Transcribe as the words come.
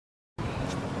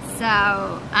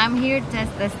So I'm here to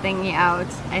test this thingy out.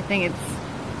 I think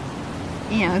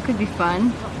it's, you know, it could be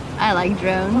fun. I like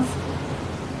drones.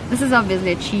 This is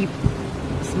obviously a cheap,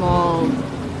 small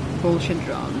bullshit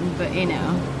drone, but you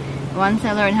know, once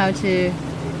I learn how to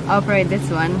operate this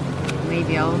one,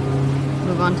 maybe I'll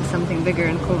move on to something bigger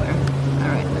and cooler.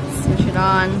 Alright, let's switch it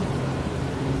on.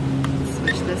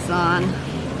 Switch this on. I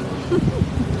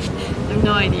have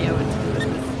no idea what to do with this.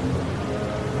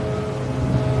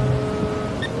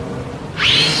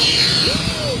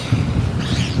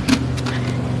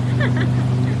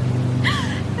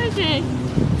 Okay,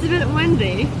 it's a bit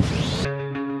windy.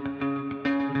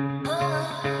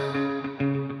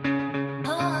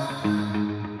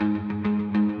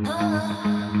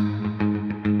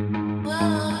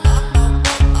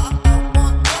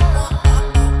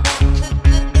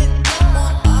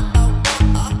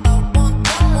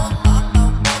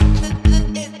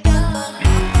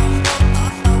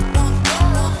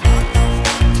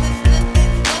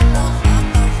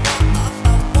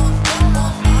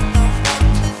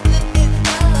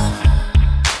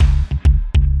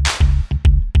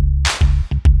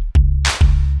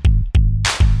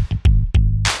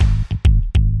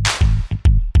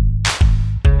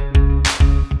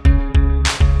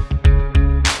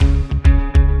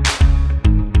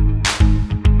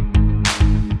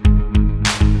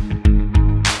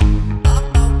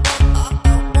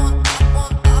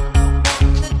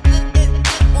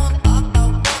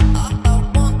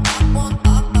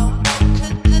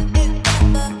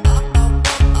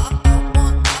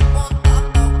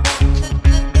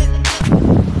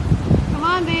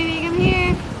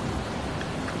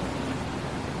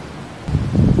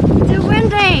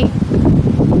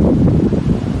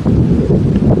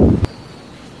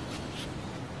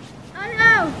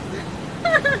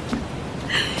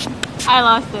 I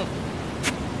lost it.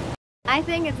 I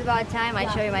think it's about time I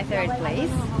show you my third place,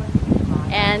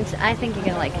 and I think you're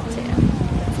gonna like it too.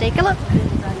 Let's take a look.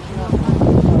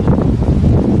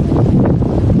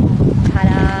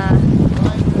 Ta-da!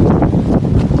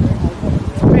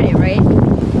 It's pretty, right?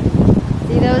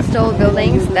 See those tall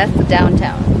buildings? That's the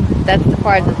downtown. That's the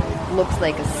part that looks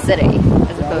like a city,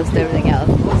 as opposed to everything else.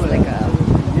 It looks like a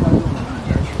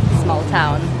small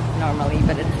town normally,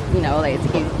 but it's, you know, like it's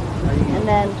huge. And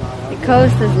then the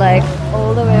coast is like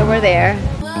all the way over there.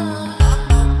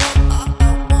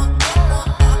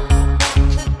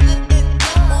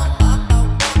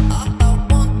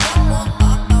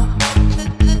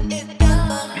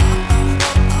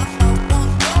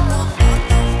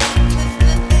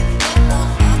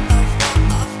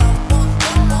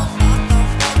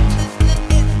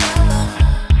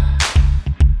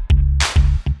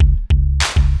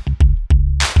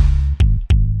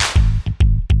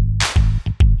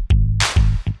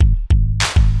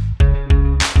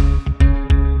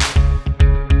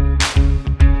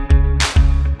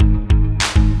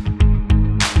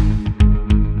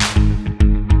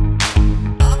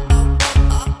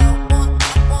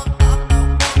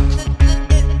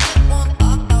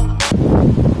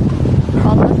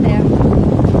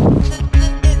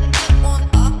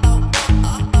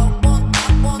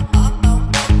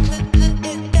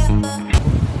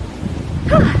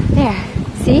 There,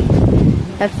 see?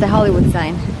 That's the Hollywood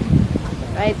sign.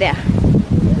 Right there.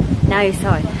 Now you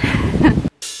saw it.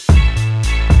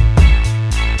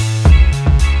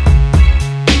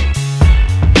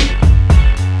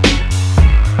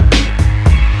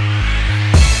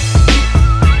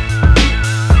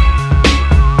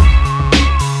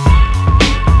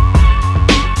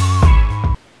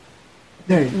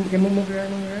 There, you can move your right,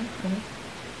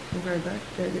 move right back.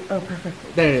 There you go. Oh, perfect.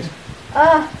 There it is.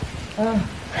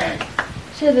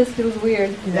 Shit, this feels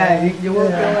weird. Yeah, you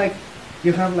will feel like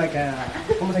you have like a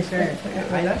almost like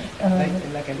eyelash,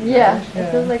 like an yeah, eyelash.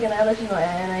 it feels like an eyelash in my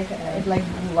eye, and it like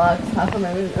blocks half of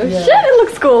my vision. Oh shit, it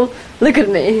looks cool. Look at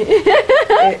me.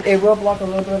 it will block a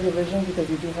little bit of your vision because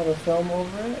you do have a film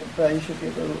over it, but you should be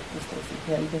able to still see.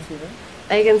 Yeah, you can see that.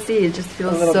 I can see. It just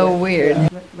feels so weird. Yeah.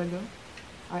 Let go.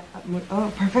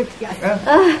 Oh, perfect. Yes.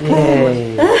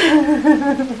 Yay. I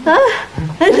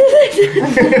did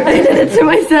it. I did it to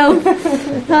myself.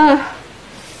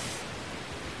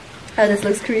 Oh, this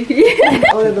looks creepy.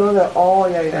 Oh, those are all,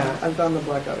 yeah. I've done the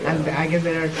blackout. Yeah. And I guess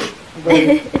they are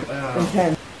very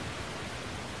intense.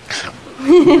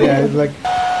 Yeah, it's like.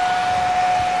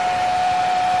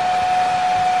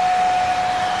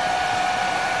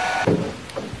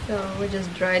 So we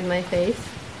just dried my face.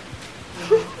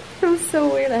 It was so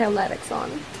weird. I have latex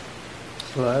on.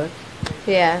 Latex?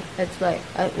 Yeah, it's like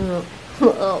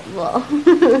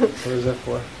What is that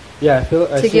for? Yeah, I feel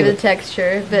to give it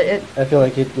texture, but I feel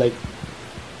like it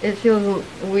feels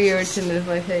weird to move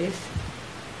my face.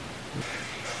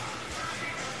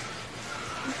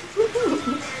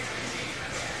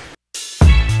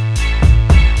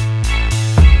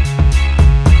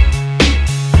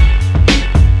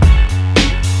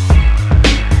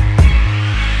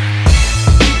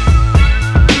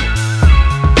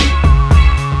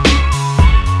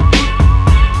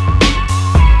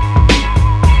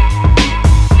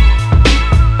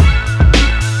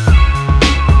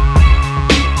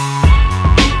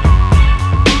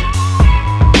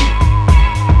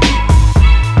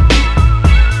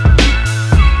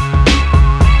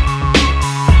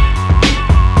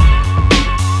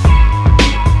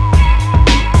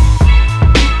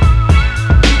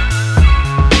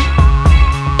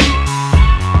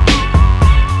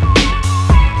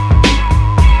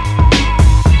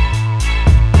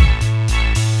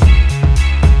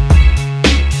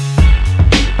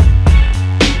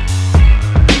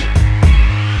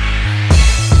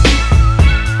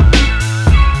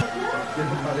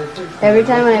 Every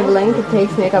time I blink, it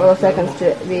takes me a couple of seconds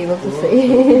to be able to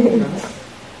see.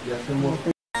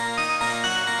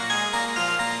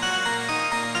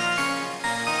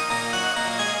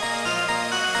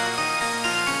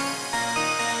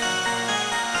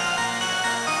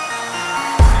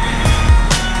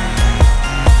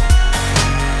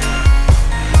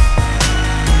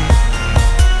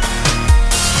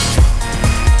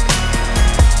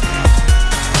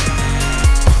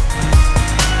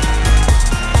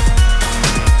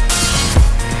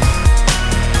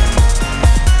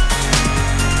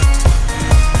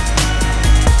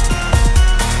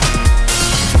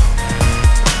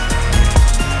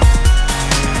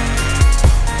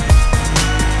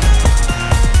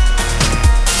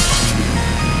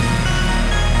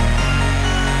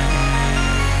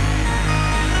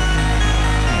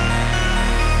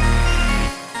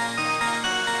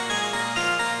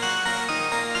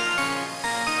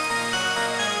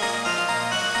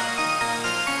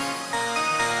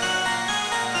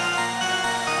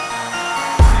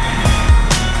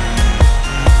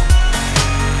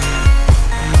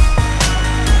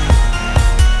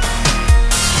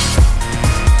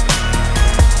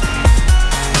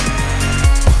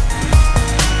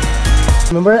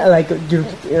 Remember, like your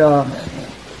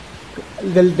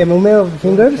the movement of the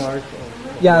fingers?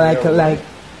 Yeah, like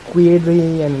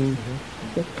weirdly and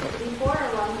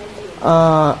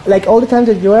like all the times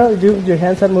that your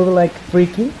hands are moving like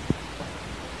freaky.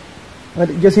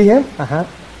 You see him?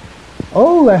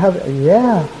 Oh, I have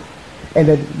and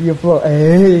then you flow.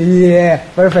 Yeah,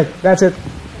 perfect. That's it.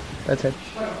 That's it.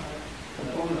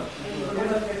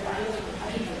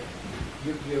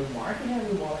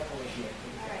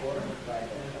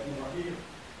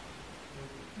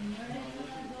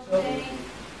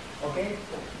 Okay.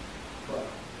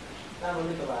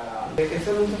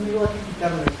 Eso lo uso amigo aquí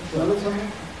quitarlo. ¿No lo uso?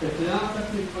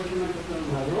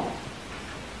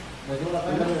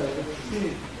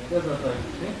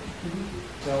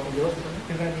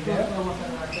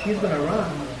 He's gonna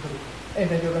run, and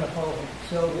then you're gonna follow him.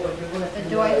 So you're gonna.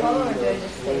 Do I follow or do I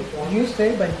just stay? You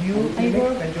stay, but you mimic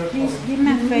and you're Please following. give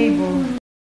me a favor.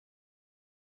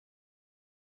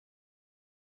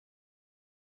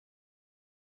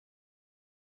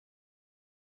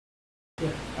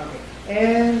 Okay.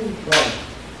 And go.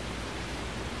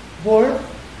 Board.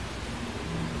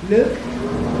 Look.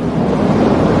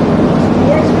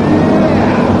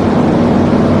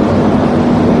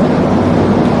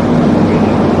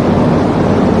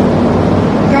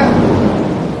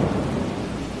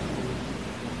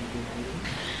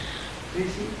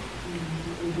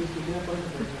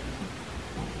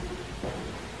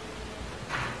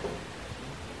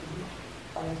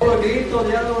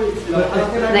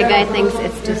 That guy thinks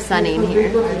it's too sunny in here.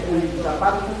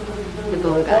 The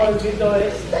boom guy. He's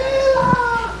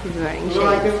wearing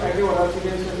shades.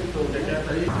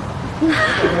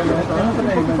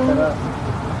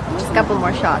 Just a couple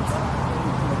more shots.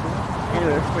 And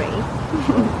we're free.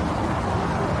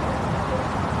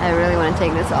 I really want to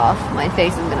take this off. My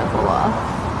face is gonna fall off.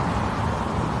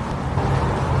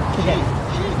 Okay.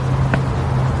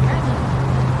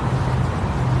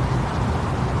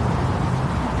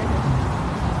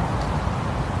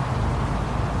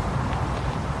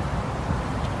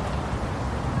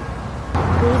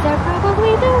 These are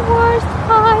probably the worst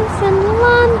highs in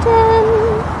London.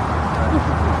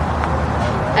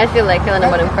 I feel like Helena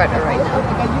Bonham Carter right now.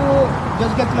 Can you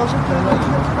just get closer to the light?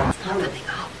 It's not coming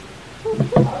off.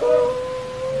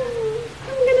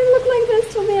 I'm gonna look like this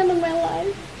till the end of my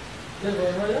life.